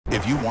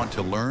you want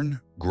to learn,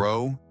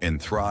 grow,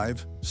 and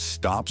thrive,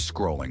 stop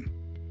scrolling.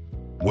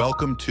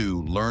 Welcome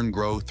to Learn,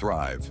 Grow,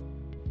 Thrive.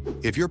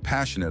 If you're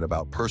passionate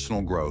about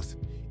personal growth,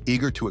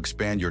 eager to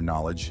expand your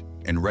knowledge,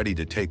 and ready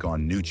to take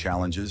on new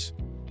challenges,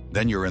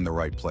 then you're in the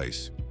right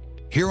place.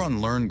 Here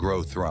on Learn,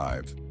 Grow,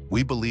 Thrive,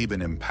 we believe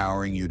in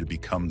empowering you to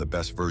become the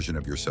best version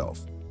of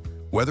yourself.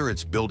 Whether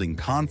it's building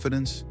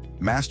confidence,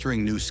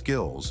 mastering new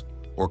skills,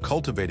 or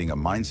cultivating a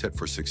mindset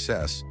for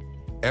success,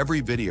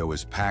 every video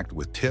is packed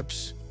with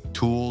tips,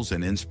 tools,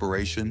 and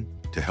inspiration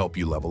to help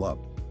you level up.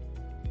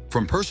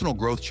 From personal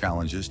growth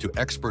challenges to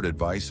expert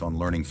advice on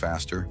learning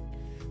faster,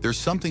 there's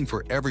something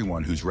for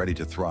everyone who's ready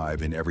to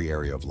thrive in every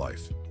area of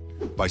life.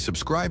 By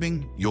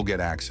subscribing, you'll get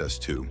access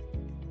to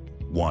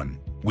 1.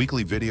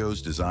 Weekly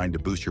videos designed to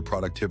boost your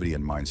productivity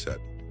and mindset.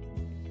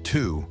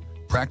 2.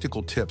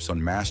 Practical tips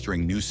on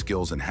mastering new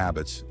skills and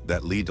habits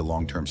that lead to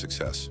long-term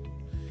success.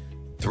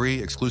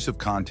 3. Exclusive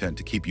content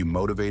to keep you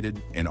motivated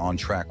and on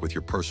track with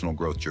your personal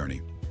growth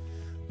journey.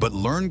 But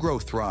Learn, Grow,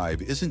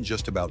 Thrive isn't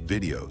just about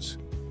videos.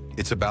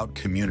 It's about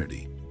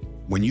community.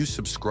 When you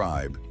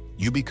subscribe,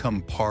 you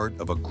become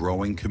part of a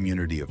growing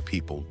community of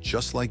people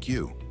just like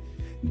you,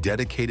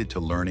 dedicated to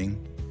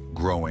learning,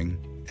 growing,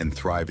 and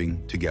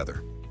thriving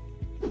together.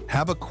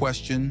 Have a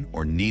question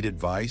or need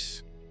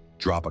advice?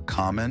 Drop a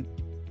comment,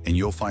 and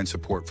you'll find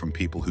support from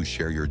people who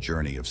share your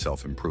journey of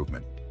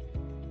self-improvement.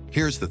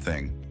 Here's the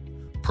thing.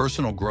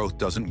 Personal growth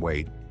doesn't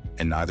wait,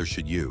 and neither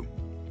should you.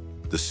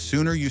 The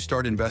sooner you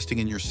start investing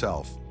in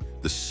yourself,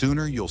 the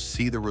sooner you'll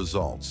see the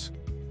results.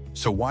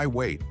 So why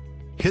wait?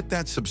 Hit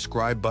that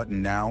subscribe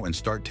button now and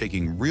start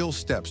taking real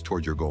steps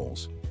toward your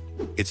goals.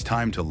 It's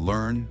time to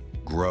learn,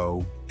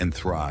 grow, and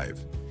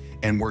thrive.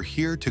 And we're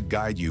here to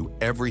guide you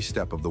every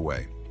step of the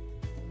way.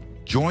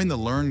 Join the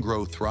Learn,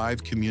 Grow,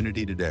 Thrive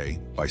community today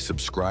by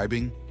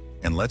subscribing,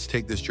 and let's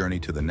take this journey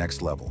to the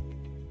next level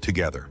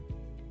together.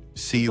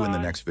 See you in the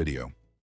next video.